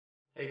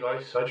Hey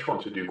guys, so I just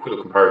want to do a quick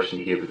comparison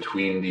here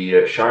between the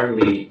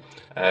Xiaomi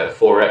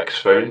 4X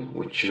phone,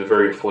 which is a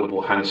very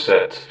affordable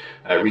handset,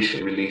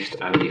 recently released,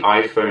 and the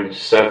iPhone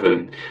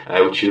 7,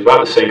 which is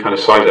about the same kind of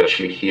size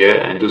actually here,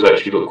 and does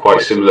actually look quite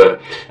similar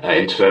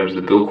in terms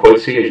of the build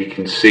quality. As you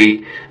can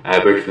see,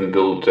 both of them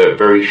build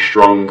very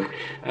strong,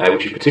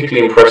 which is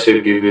particularly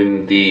impressive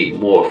given the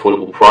more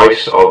affordable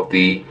price of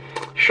the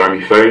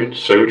Xiaomi phone.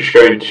 So we're just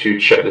going to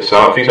check this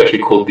out. I think it's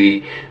actually called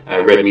the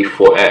Redmi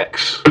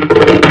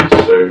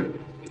 4X. So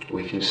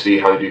we can see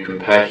how they do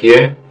compare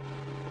here.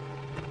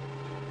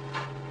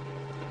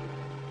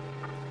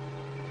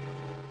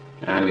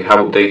 And we have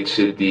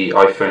updated the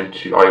iPhone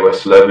to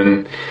iOS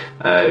 11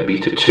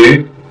 Beta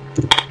 2.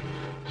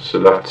 So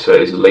that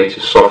is the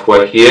latest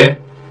software here.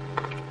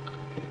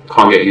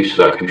 Can't get used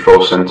to that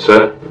control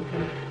center.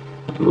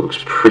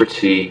 Looks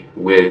pretty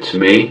weird to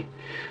me.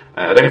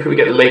 I don't think we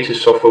get the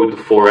latest software with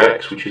the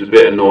 4X, which is a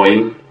bit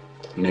annoying.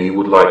 You know, you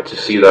would like to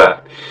see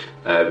that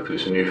because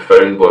it's a new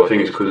phone, but I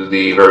think it's because of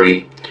the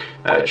very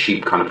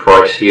cheap kind of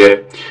price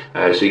here.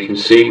 So you can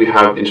see we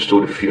have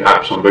installed a few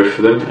apps on both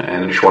of them,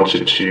 and I just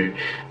wanted to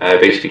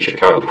basically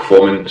check out the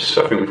performance.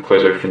 I think we've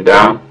closed everything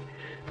down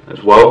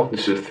as well.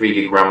 This is a 3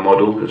 gig RAM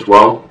model as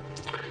well,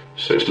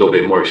 so it's a little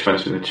bit more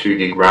expensive than 2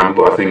 gig RAM,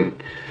 but I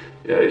think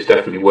it's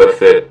definitely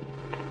worth it.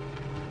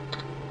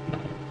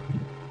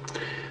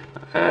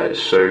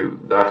 So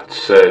that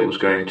was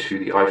going to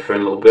the iPhone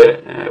a little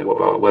bit. What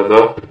about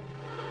weather?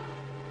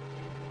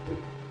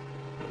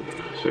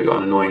 So we got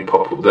an annoying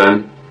pop-up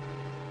then,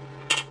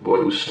 but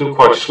it was still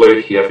quite slow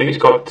here. I think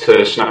it's got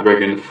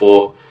Snapdragon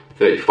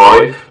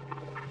 435,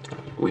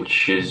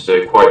 which is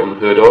quite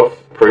unheard of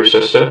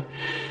processor.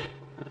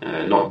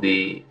 Not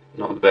the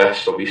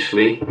best,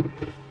 obviously,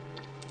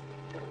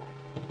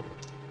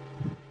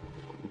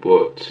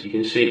 but you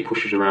can see it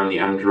pushes around the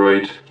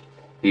Android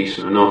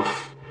decent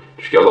enough.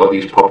 Just get a lot of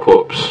these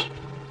pop-ups,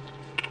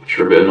 which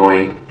are a bit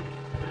annoying.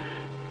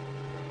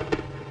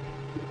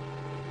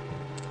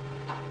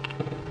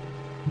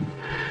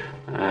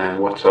 And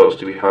what else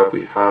do we have?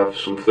 We have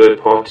some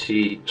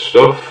third-party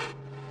stuff.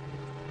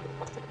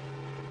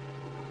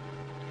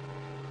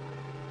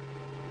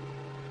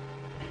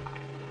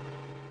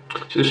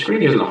 So the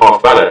screen isn't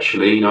half bad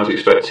actually. You know, I was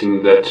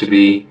expecting there to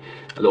be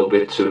a little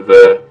bit of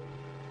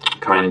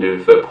kind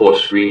of poor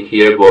screen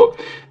here, but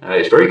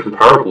it's very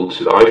comparable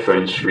to the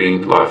iPhone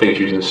screen. Like, I think it's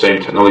using the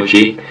same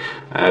technology,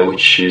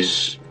 which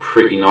is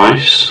pretty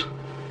nice.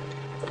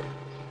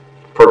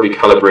 Probably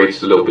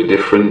calibrated a little bit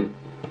different.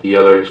 The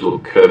yellows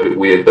look a bit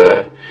weird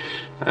there.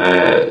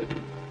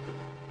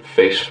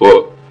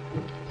 Facebook.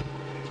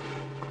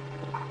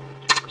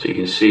 So you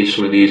can see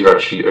some of these are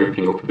actually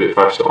opening up a bit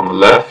faster on the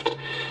left,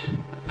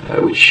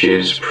 which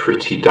is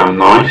pretty damn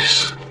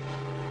nice.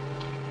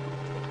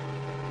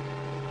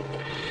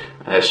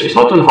 So it's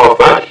not done half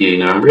bad here.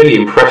 You know, I'm really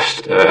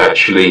impressed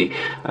actually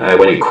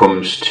when it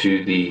comes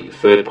to the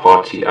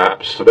third-party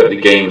apps. I bet the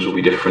games will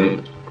be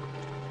different.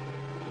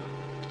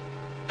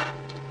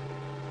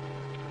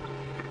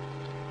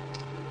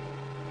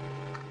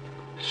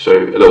 So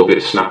a little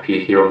bit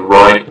snappier here on the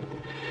right.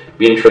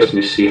 Be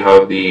interesting to see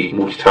how the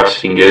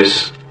multitasking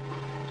is.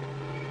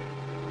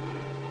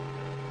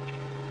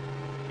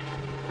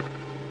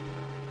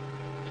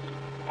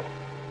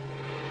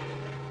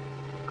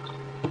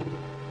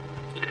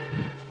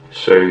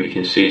 So you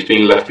can see it's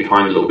being left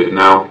behind a little bit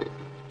now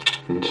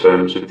in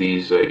terms of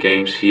these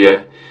games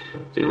here.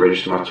 Didn't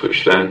register my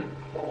Twitch then.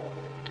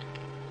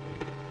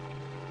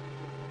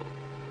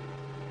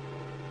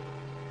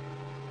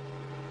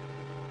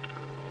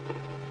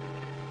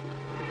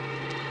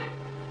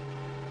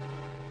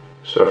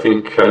 So I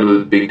think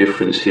another big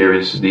difference here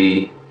is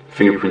the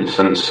fingerprint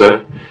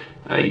sensor.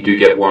 You do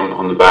get one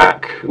on the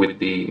back with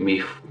the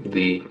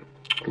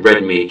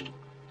Redmi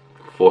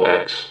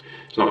 4X.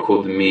 It's not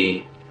called the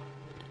Mi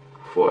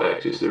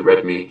 4X, it's the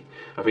Redmi.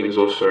 I think there's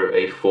also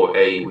a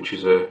 4A, which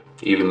is a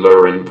even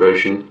lower end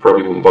version.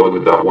 Probably wouldn't bother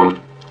with that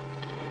one.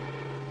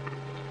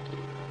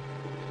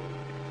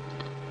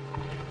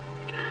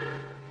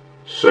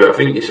 So I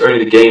think it's only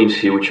the games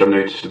here which I've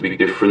noticed a big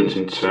difference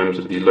in terms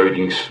of the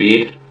loading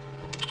speed.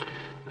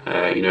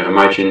 You know,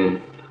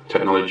 imagine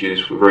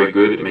technologies were very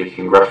good at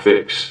making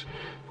graphics,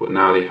 but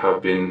now they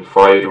have been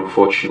fired,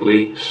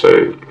 unfortunately.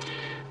 So,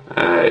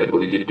 well,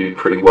 they did do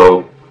pretty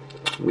well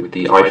with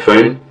the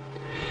iPhone.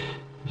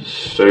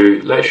 So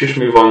let's just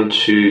move on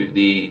to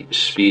the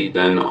speed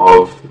then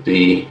of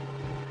the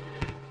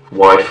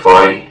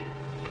Wi-Fi,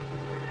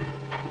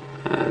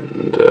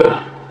 and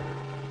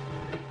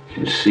you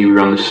can see we're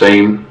on the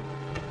same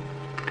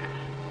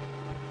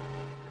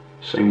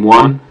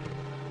one.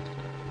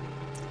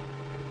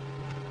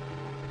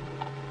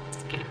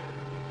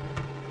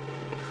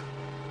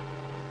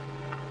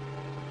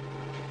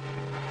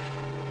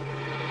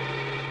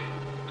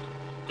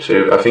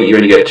 So I think you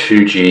only get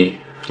 2G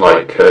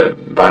like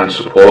band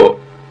support,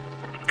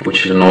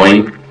 which is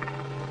annoying.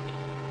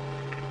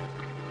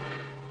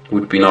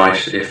 Would be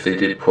nice if they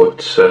did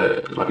put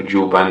like a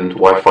dual band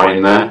Wi-Fi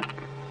in there.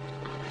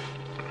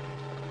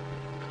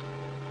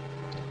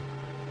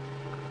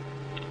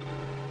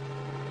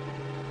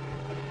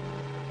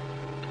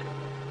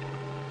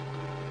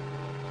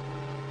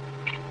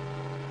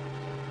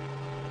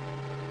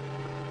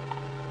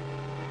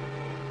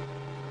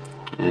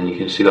 and you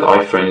can see that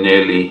iPhone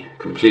nearly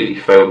completely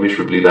failed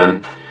miserably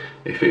then.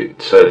 If it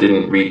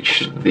didn't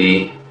reach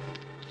the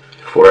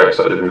 4X,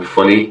 that would have been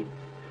funny.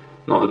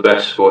 Not the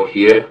best score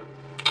here,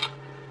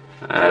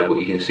 but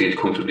you can see it's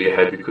comfortably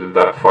ahead because of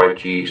that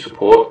 5G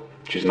support,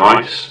 which is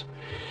nice.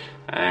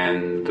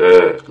 And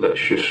let's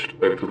just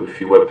open up a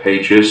few web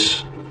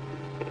pages.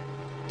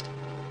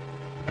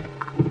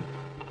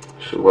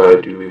 So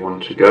where do we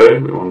want to go?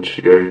 We want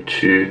to go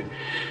to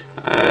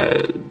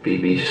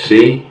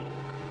BBC.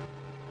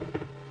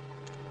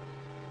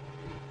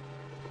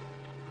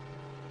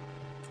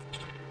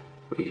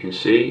 What you can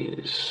see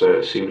is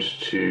seems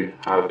to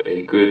have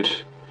a good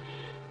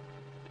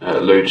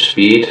load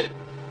speed.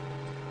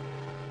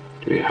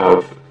 We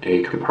have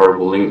a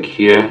comparable link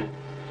here.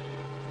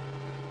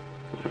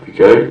 There we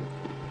go.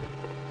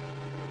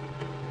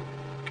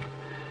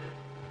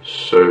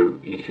 So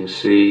you can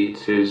see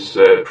it is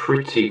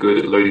pretty good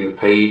at loading the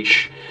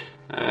page.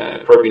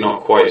 Probably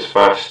not quite as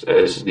fast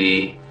as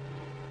the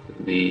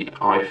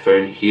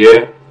iPhone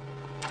here,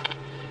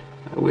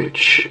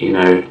 which, you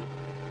know,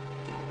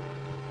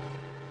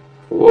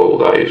 whoa,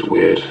 that is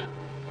weird.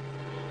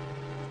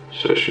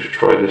 So let's just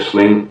try this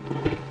link.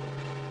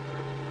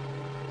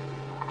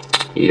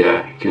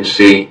 Yeah, you can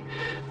see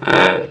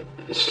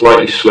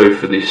slightly slow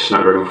for the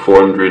Snapdragon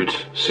 400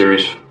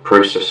 series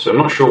processor. I'm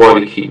not sure why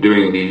they keep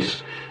doing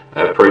these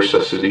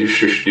processors. They just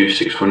should do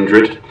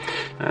 600.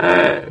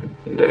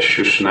 Let's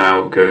just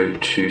now go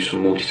to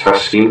some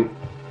multitasking.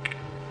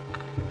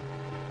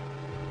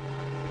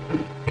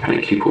 Can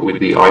it keep up with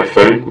the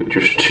iPhone with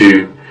just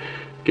 2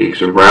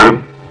 gigs of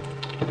RAM?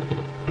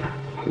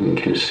 You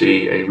can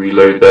see a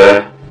reload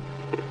there.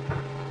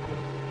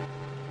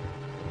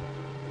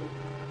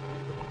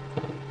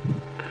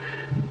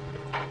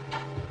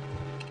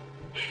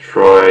 Let's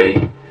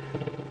try.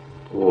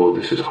 Oh,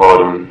 this is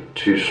hard on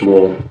 2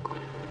 small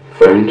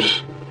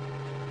phones.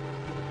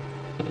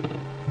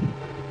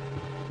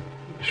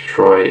 Let's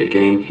try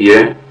again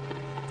here.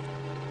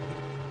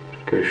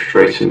 Go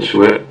straight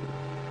into it.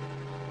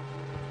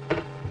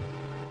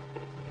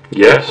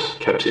 Yes,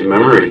 kept it in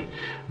memory.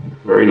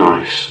 Very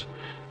nice.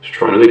 Let's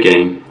try another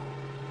game.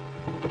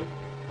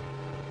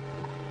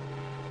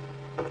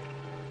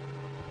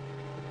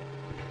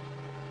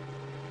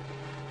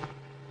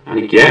 And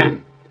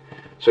again.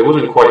 So it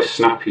wasn't quite as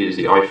snappy as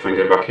the iPhone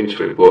going back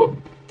into it, but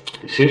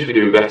it seems to be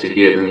doing better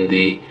here than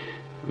the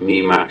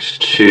Mi Max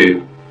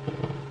 2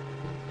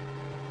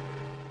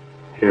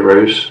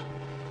 Heroes.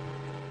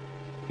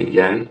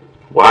 Again.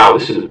 Wow,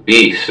 this is a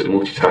beast at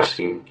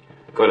multitasking,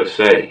 I've got to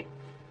say.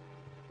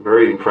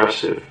 Very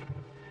impressive.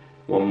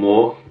 One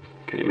more.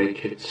 Can it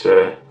make it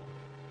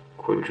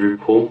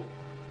quadruple?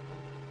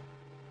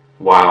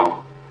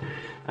 Wow.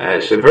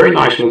 So very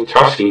nice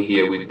multitasking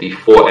here with the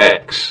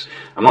 4X.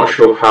 I'm not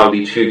sure how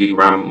the 2 gig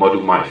RAM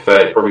model might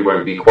fare. It probably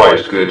won't be quite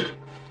as good.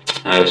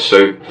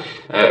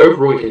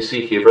 Overall, you can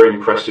see here very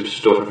impressive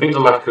stuff. I think the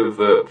lack of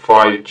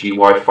 5G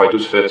Wi-Fi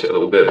does hurt it a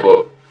little bit,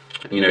 but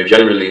you know,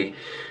 generally,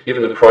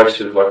 given the price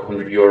of like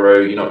 €100,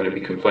 you're not going to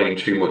be complaining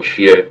too much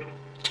here.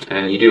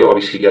 And you do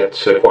obviously get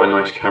quite a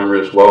nice camera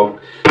as well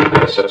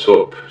set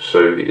up.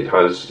 So it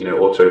has, you know,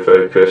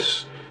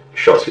 autofocus,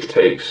 shots it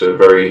takes, so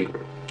very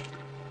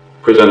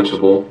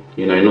presentable.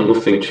 You know,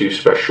 nothing too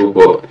special,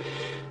 but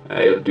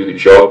it'll do the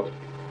job.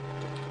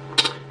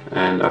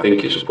 And I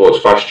think it supports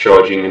fast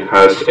charging and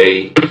has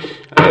a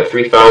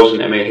 3000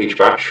 mAh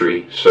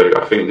battery. So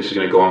I think this is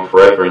going to go on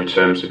forever in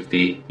terms of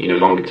the, you know,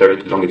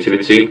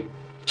 longevity.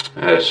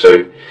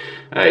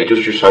 It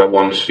does just have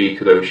one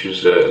speaker though, which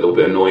is a little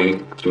bit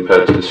annoying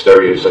compared to the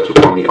stereo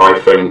setup on the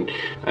iPhone,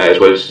 as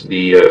well as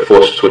the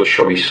Force Touch,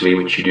 obviously,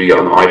 which you do get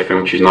on the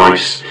iPhone, which is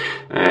nice,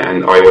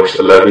 and iOS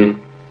 11.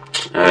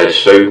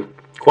 So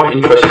quite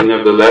interesting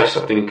nevertheless.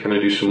 I think I'm going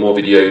to do some more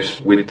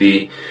videos with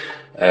the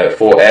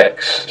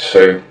 4X,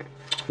 so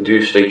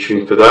do stay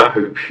tuned for that.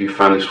 Hope you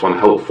found this one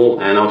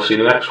helpful, and I'll see you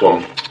in the next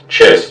one.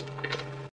 Cheers.